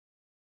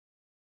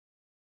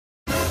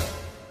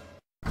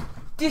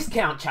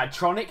Discount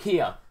Chadtronic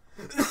here.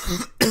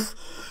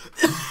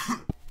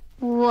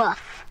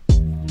 Woof.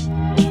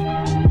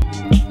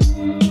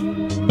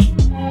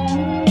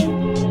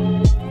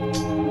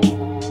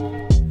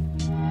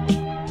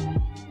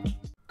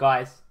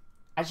 Guys,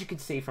 as you can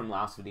see from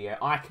last video,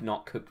 I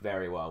cannot cook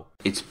very well.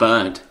 It's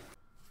burnt.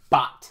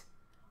 But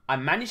I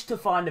managed to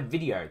find a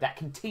video that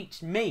can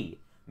teach me,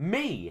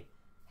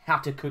 how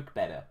to cook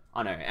better.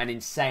 I know, an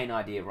insane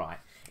idea, right?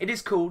 It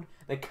is called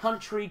the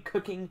Country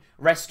Cooking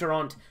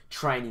Restaurant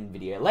Training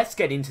Video. Let's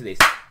get into this.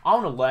 I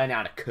want to learn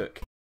how to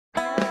cook.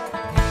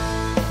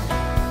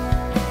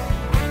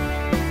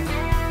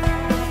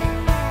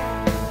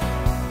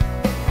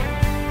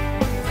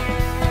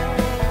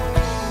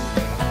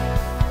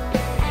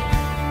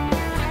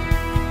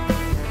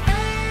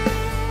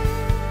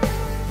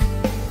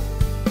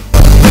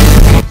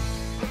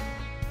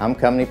 I'm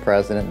Company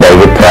President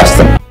David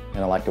Preston,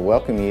 and I'd like to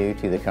welcome you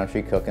to the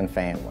Country Cooking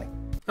family.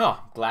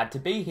 Oh, glad to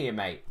be here,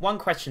 mate. One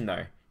question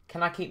though,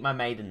 can I keep my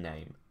maiden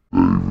name?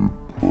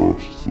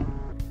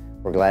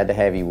 We're glad to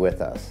have you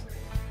with us.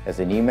 As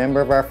a new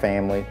member of our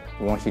family,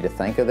 we want you to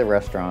think of the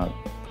restaurant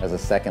as a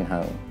second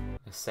home.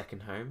 A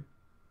second home?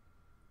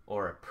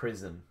 Or a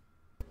prison?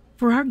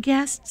 For our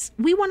guests,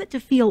 we want it to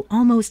feel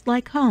almost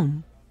like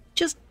home,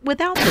 just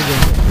without the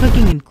work of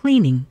cooking and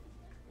cleaning.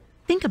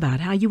 Think about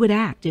how you would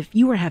act if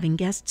you were having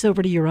guests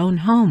over to your own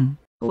home.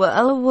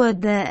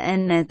 وأود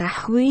أن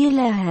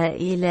تحويلها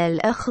إلى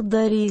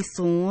الأخضر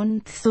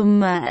صون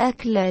ثم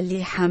أكل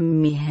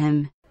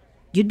لحمهم.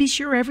 You'd be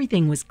sure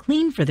everything was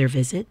clean for their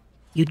visit.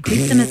 You'd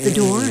greet them at the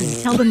door and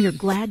tell them you're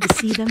glad to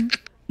see them.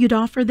 You'd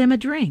offer them a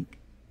drink.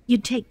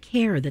 You'd take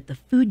care that the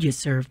food you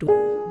served. All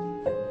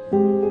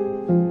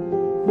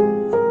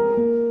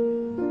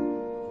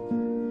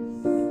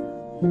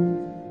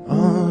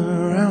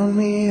around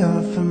me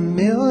are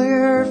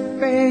familiar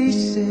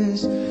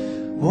faces,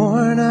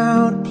 worn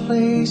out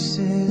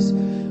places,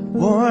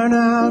 worn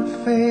out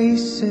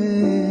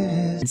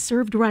faces. And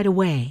served right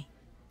away.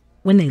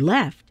 When they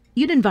left,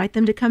 you'd invite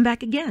them to come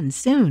back again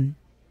soon.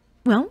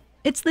 Well,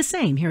 it's the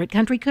same here at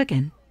Country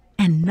Cookin'.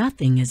 And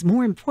nothing is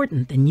more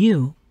important than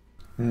you.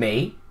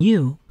 Me?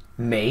 You.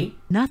 Me?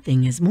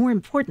 Nothing is more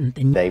important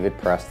than David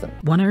Preston.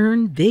 Want to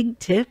earn big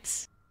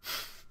tips?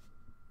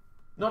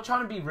 Not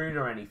trying to be rude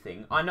or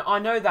anything. I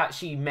know that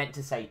she meant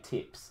to say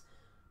tips.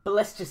 But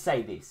let's just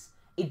say this.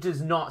 It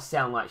does not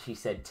sound like she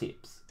said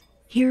tips.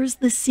 Here's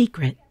the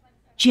secret.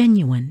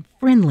 Genuine,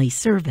 friendly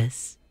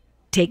service.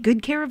 Take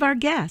good care of our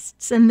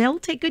guests, and they'll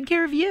take good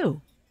care of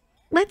you.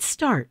 Let's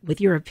start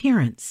with your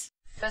appearance.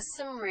 For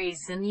some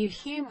reason, you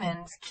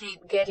humans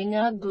keep getting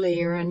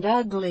uglier and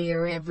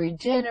uglier every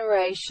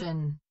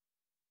generation.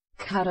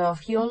 Cut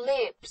off your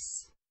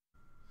lips.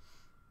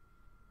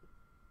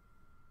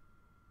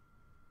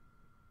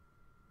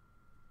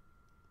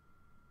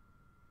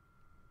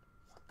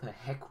 What the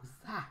heck was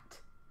that?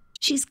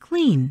 She's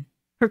clean.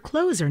 Her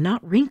clothes are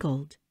not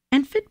wrinkled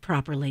and fit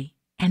properly.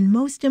 And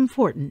most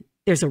important,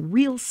 there's a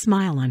real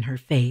smile on her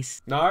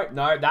face. No,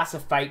 that's a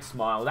fake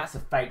smile. That's a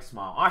fake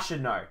smile. I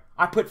should know.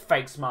 I put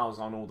fake smiles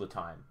on all the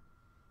time.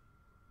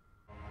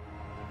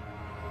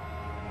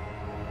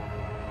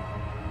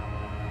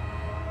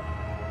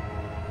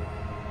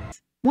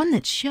 One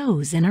that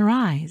shows in her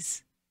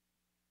eyes.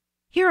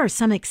 Here are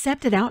some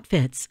accepted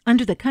outfits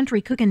under the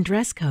Country Cookin'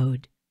 dress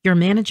code. Your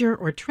manager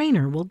or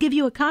trainer will give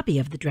you a copy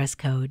of the dress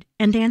code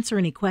and answer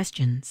any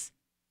questions.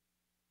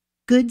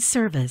 Good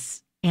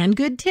service and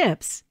good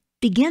tips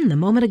begin the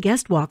moment a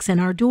guest walks in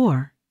our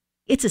door.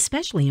 It's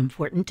especially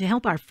important to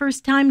help our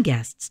first-time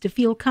guests to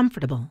feel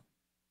comfortable.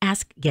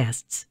 Ask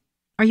guests,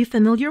 "Are you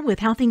familiar with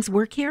how things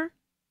work here?"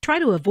 Try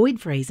to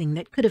avoid phrasing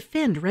that could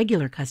offend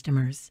regular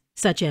customers,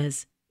 such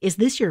as, "Is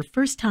this your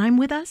first time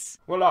with us?"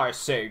 Well, I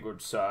say,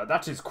 good sir,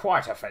 that is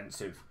quite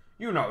offensive.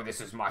 You know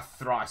this is my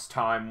thrice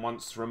time,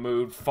 once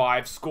removed,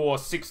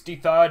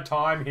 63rd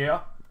time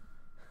here.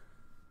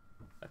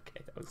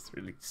 Okay, that was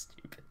really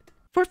stupid.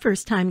 For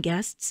first-time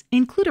guests,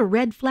 include a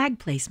red flag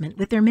placement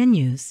with their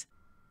menus.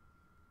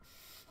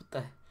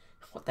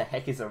 What the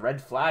heck is a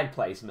red flag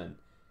placement?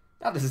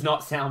 That does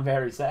not sound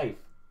very safe.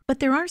 But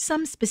there are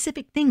some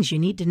specific things you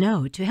need to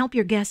know to help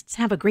your guests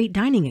have a great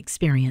dining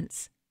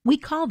experience. We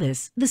call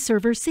this the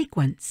server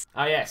sequence.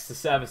 Ah yes, the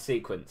server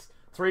sequence.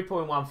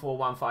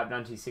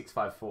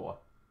 3.14159654.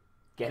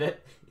 Get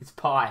it? It's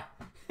pie.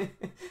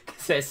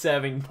 Because they're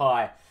serving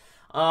pie.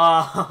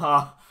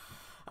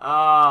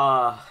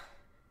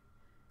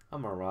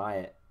 I'm a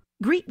riot.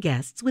 Greet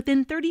guests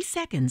within 30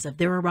 seconds of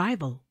their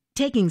arrival,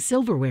 taking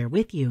silverware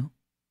with you.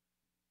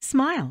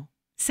 Smile,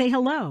 say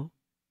hello,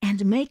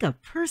 and make a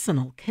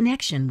personal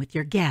connection with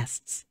your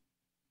guests.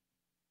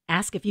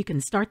 Ask if you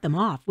can start them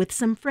off with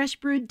some fresh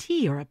brewed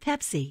tea or a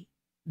Pepsi.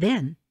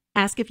 Then,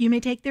 ask if you may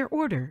take their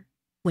order.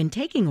 When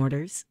taking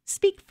orders,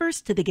 speak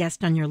first to the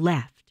guest on your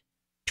left.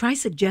 Try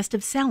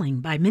suggestive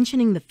selling by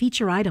mentioning the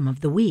feature item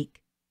of the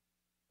week.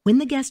 When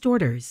the guest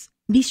orders,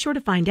 be sure to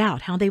find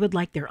out how they would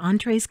like their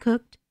entrees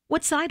cooked,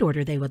 what side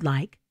order they would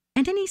like,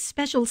 and any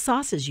special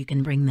sauces you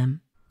can bring them.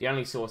 The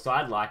only sauce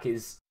I'd like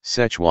is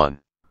Szechuan.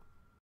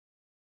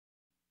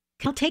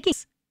 While taking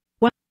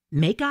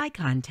make eye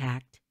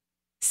contact.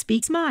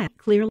 Speak, smile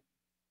clearly,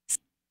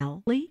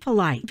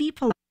 polite, be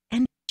polite,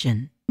 and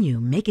you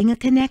making a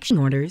connection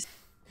orders.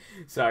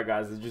 Sorry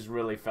guys, it just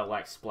really felt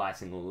like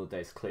splicing all of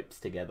those clips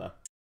together.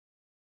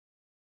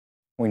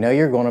 We know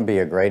you're going to be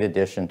a great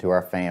addition to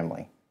our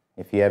family.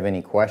 If you have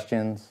any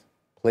questions,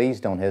 please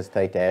don't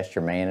hesitate to ask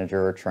your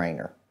manager or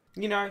trainer.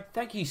 You know,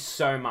 thank you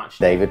so much,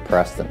 David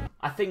Preston.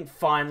 I think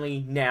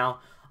finally now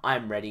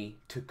I'm ready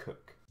to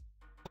cook.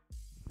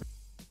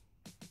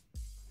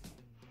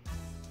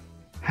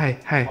 Hey,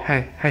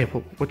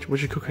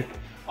 what you cooking?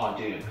 Oh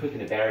dude, I'm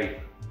cooking a berry.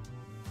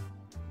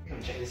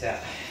 Come check this out.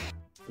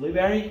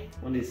 Blueberry?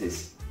 What is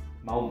this?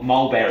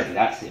 Mulberry,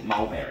 that's it,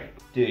 mulberry.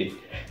 Dude,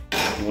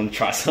 you want to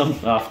try some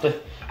after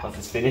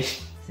it's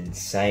finished? It's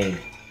insane.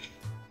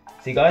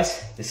 See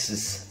guys, this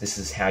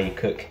is how you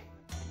cook.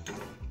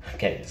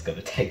 Okay, it's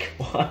gonna take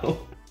a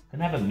while.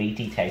 Gonna have a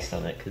meaty taste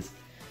on it because,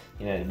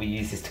 you know, we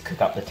use this to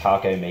cook up the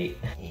taco meat.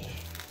 Yeah.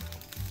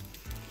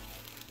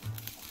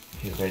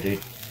 Here we go, dude.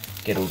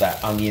 Get all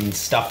that onion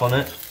stuff on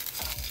it.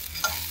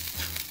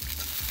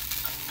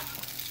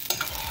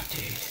 Oh,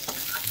 dude,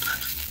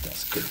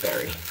 that's good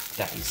berry.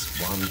 That is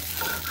one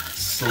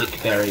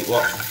slick berry.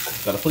 What?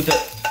 Gotta flip it.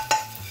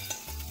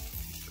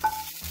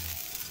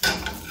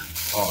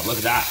 Oh, look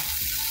at that.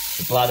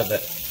 The blood of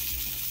it.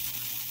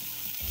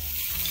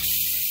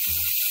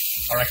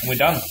 I reckon we're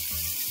done.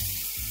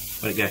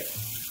 Where'd it go?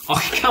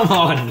 Oh, come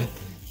on!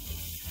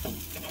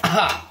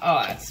 Ah,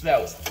 oh, it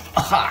smells.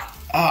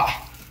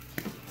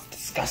 It's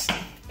disgusting.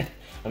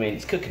 I mean,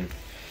 it's cooking.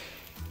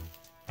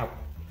 Oh,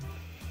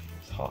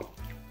 it's hot.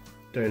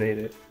 Don't eat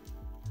it.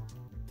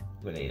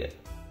 We'll eat it.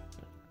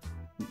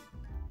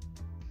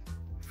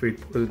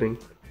 Food poisoning.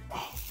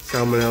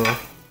 Salmonella.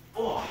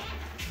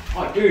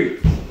 Oh,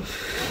 dude.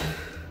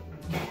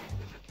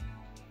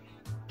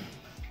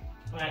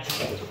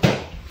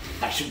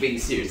 That should be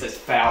serious. That's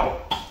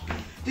foul.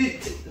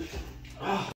 Dude,